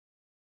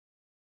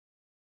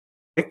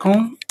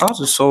Second, how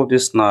to solve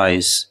this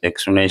nice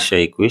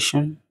exponential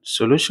equation.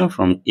 Solution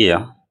from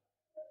here.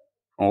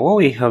 From what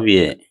we have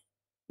here,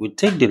 we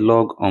take the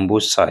log on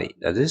both sides.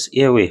 That is,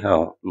 here we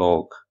have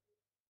log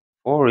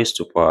 4 raised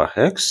to power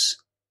x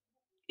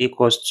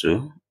equals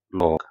to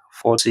log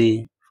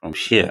 40 from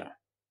here.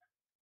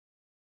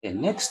 The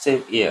next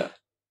step here,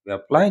 we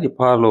apply the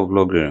power law of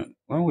logarithm.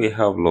 When we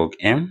have log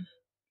m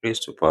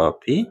raised to power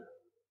p,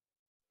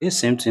 the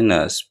same thing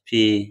as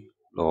p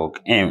log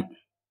m.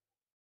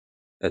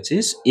 That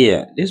is,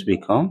 here, this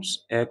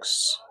becomes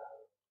x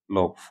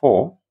log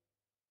 4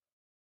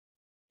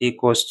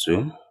 equals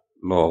to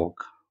log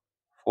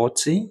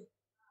 40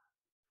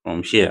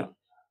 from here.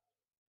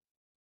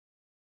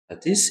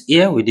 That is,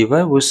 here we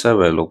divide both sides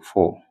by log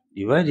 4.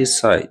 Divide this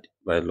side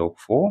by log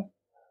 4.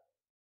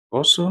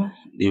 Also,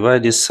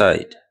 divide this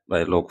side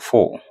by log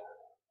 4.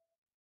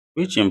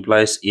 Which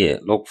implies here,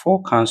 log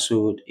 4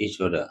 cancelled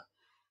each other.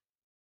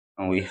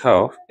 And we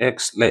have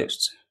x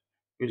left,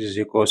 which is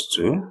equals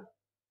to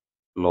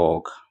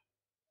log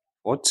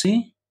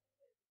 40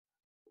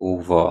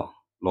 over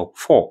log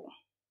 4.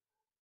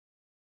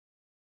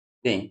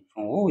 Then,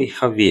 from what we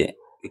have here,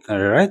 we can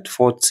write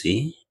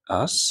 40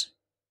 as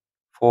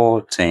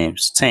 4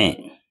 times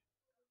 10.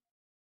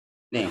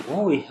 Then,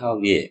 what we have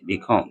here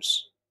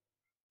becomes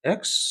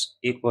x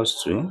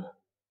equals to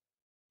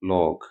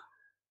log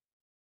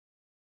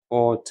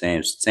 4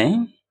 times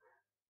 10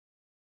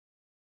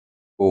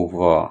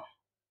 over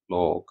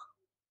log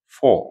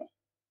 4.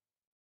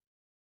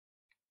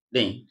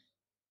 Then,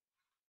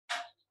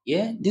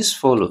 here, this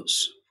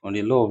follows from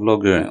the law of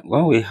logarithm.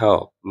 When we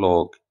have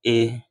log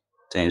a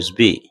times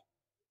b,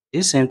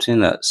 this same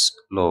thing as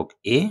log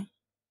a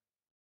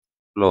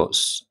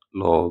plus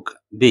log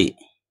b.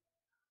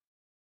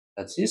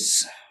 That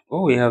is,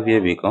 what we have here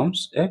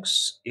becomes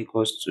x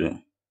equals to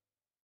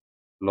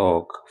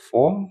log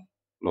 4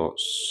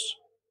 plus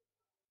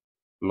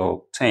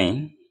log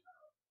 10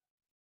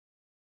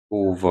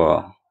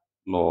 over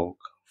log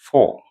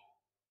 4.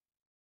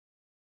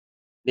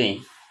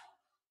 Then,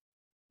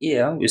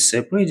 here we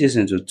separate this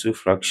into two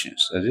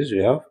fractions. That is, we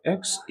have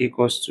x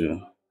equals to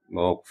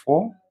log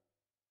 4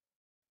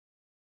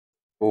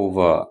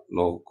 over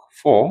log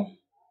 4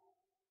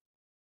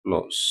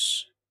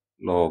 plus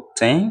log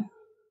 10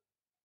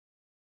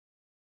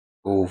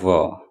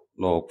 over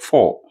log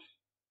 4.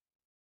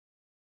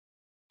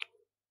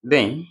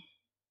 Then,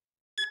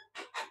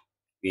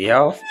 we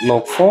have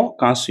log 4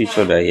 cancel each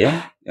other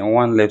here, and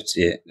 1 left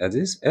here. That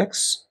is,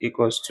 x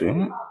equals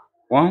to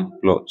 1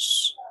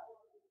 plus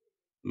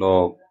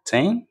log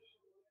 10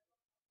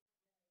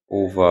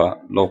 over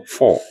log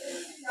 4.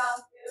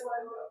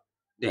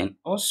 Then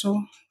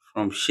also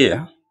from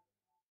here,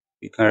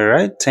 we can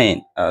write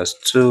 10 as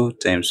 2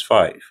 times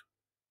 5,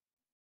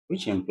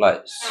 which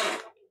implies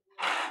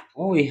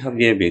what we have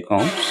here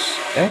becomes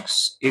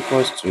x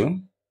equals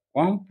to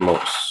 1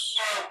 plus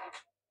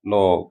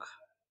log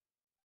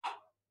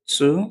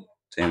 2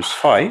 times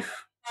 5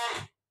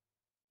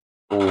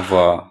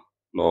 over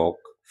log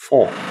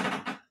 4.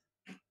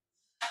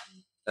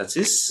 That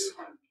is,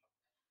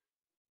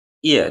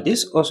 here,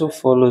 this also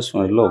follows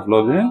from the law of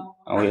logarithm,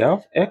 and we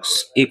have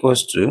x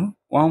equals to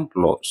 1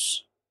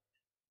 plus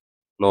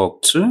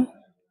log 2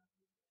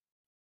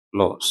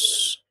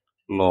 plus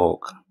log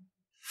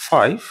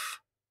 5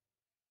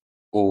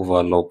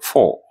 over log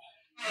 4.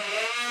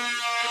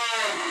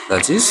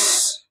 That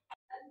is,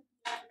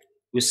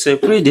 we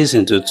separate this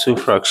into two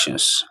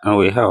fractions, and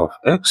we have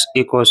x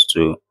equals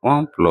to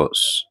 1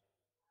 plus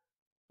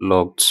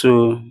log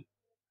 2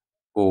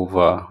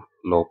 over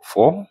log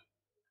 4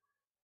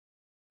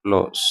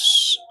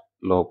 plus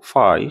log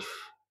 5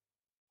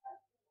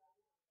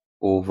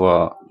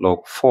 over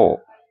log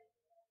 4.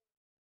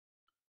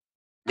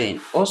 Then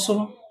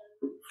also,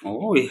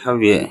 what we have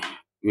here,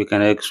 we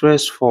can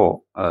express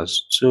 4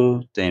 as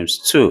 2 times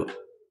 2,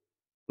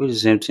 which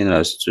is the same thing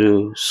as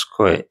 2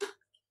 squared.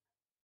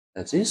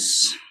 That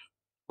is,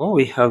 what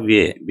we have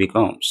here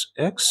becomes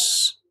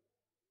x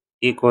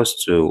equals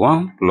to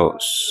 1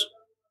 plus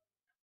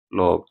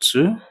log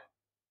 2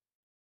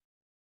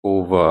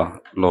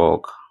 over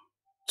log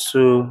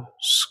 2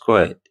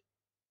 squared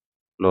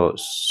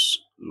plus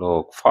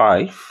log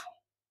 5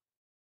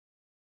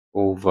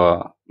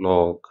 over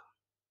log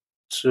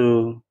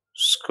 2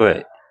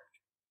 squared.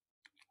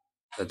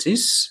 That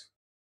is,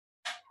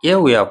 here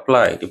we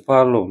apply the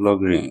power law of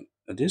logarithm.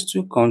 This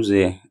 2 comes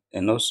here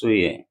and also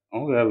here.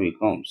 And we have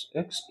becomes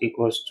x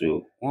equals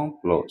to 1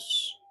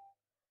 plus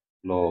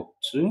log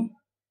 2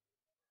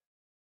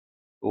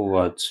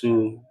 over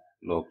 2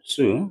 log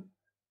 2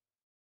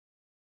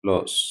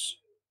 plus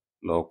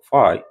log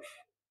 5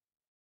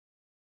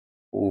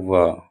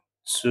 over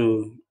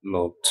 2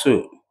 log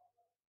 2.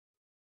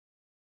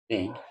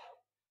 Then,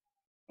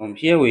 from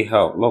here we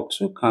have log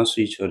 2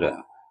 cancel each other.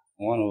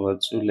 1 over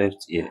 2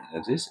 left here.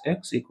 That is,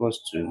 x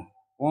equals to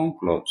 1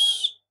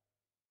 plus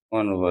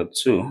 1 over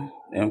 2,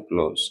 then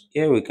plus.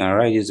 Here we can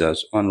write this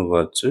as 1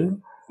 over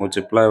 2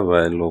 multiplied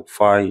by log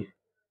 5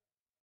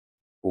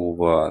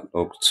 over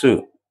log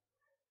 2.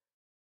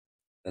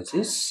 That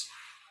is,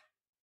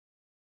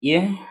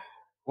 here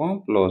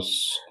 1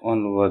 plus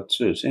 1 over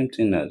 2, same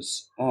thing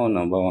as all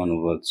number 1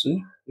 over 2,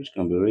 which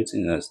can be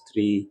written as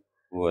 3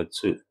 over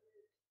 2.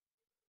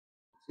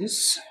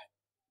 This,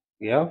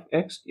 we have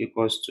x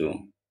equals to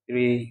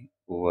 3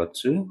 over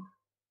 2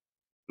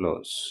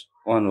 plus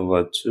 1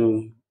 over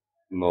 2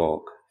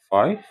 log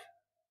 5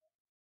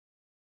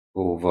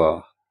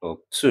 over log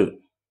 2.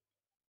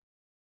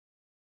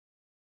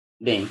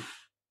 Then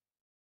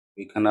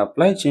we can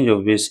apply change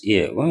of base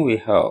here when we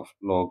have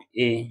log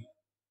a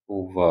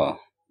over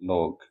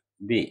log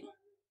b.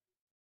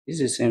 This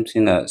is the same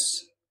thing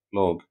as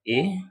log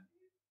a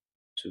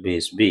to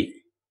base b.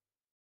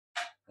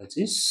 That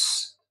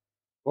is,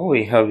 what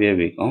we have here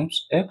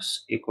becomes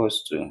x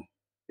equals to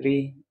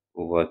 3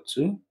 over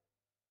 2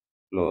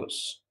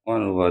 plus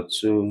 1 over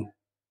 2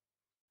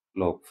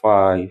 log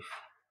 5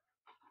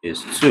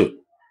 is 2.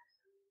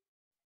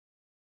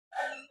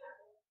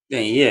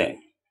 Then here,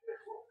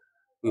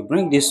 we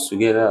bring this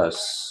together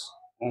as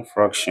one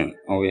fraction,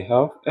 and we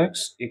have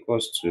x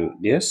equals to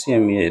the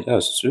LCM here,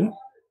 that's 2.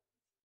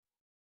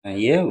 And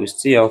here we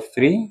still have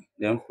 3,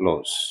 then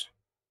plus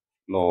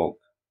log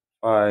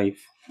 5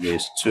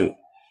 base 2.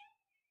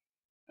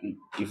 And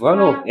the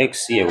value of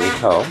x here we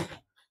have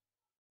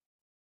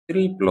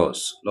 3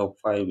 plus log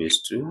 5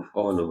 base 2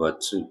 all over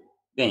 2.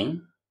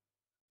 Then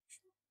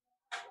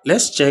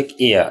let's check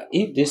here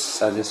if this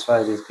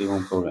satisfies this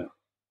given problem.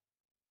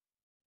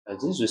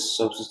 As this will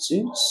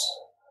substitute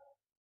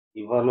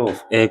the value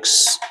of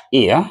x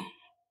here,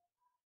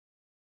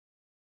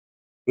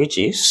 which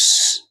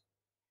is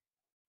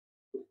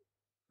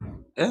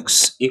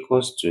x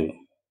equals to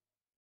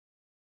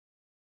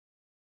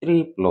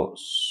 3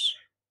 plus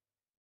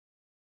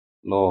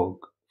log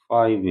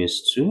 5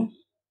 base 2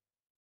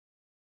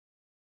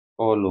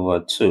 all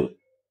over 2.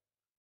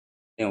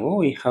 Then what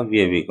we have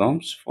here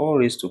becomes 4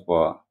 raised to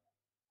power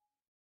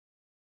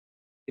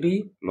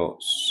 3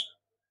 plus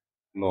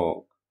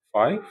log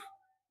 5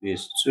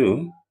 base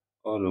 2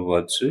 all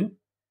over 2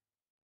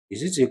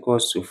 is it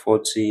equals to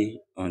 40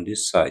 on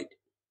this side.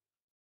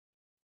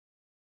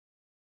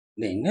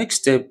 The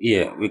next step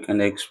here, we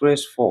can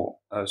express 4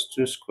 as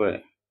 2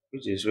 square,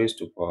 which is raised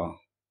to power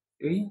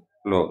 3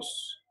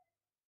 plus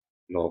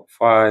log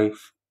 5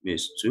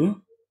 base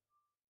 2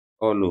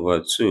 all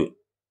over 2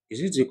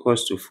 is it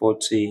equals to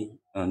 40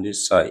 on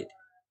this side.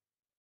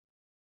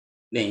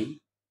 Then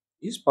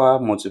this power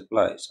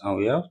multiplies and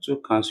we have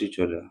to cancel each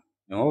other.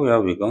 And what we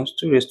have becomes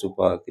 2 raised to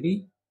power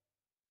 3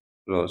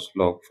 plus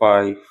log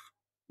 5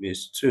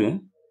 base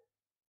 2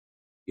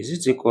 is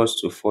it equals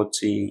to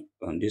 40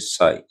 on this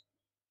side.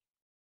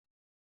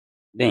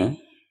 Then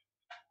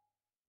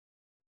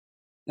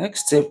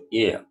next step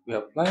here, we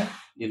apply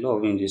the law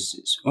of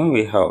indices. When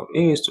we have a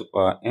raised to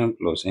power m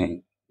plus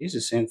n, this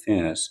is the same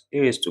thing as a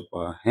raised to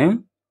power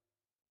m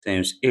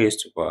times a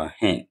raised to power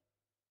n.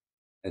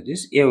 At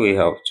this here we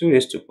have 2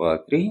 raised to power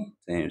 3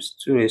 times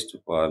 2 raised to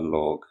power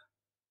log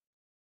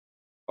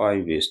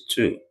 5 base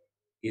 2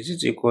 is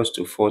it equals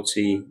to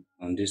 40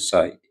 on this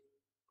side.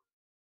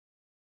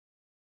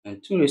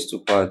 And 2 raised to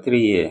power 3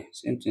 here,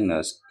 same thing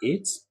as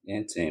 8,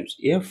 then times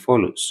here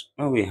follows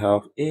when we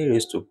have a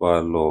raised to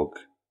power log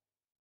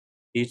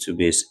b to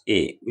base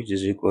a, which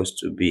is equals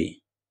to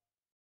b.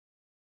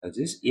 At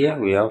this here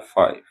we have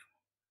 5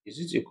 is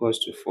it equals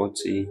to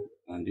 40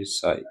 on this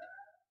side.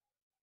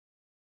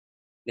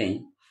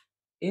 Then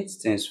 8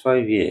 times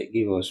 5 here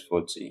give us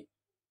 40,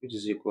 which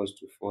is equals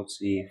to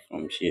 40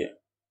 from here.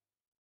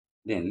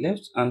 Then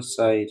left hand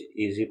side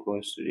is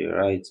equals to the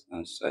right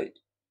hand side.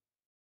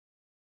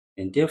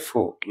 And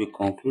therefore we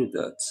conclude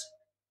that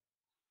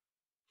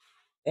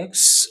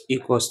x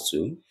equals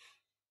to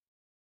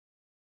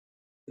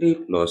 3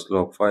 plus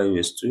log 5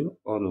 is 2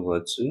 all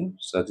over 2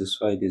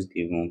 satisfy this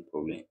given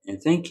problem.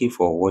 And thank you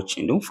for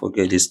watching. Don't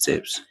forget these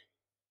steps.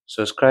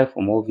 Subscribe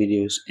for more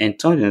videos and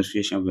turn the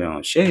notification bell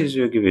on. Share this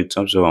video, give it a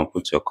thumbs up and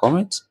put your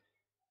comments.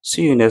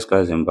 See you next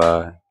class and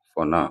bye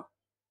for now.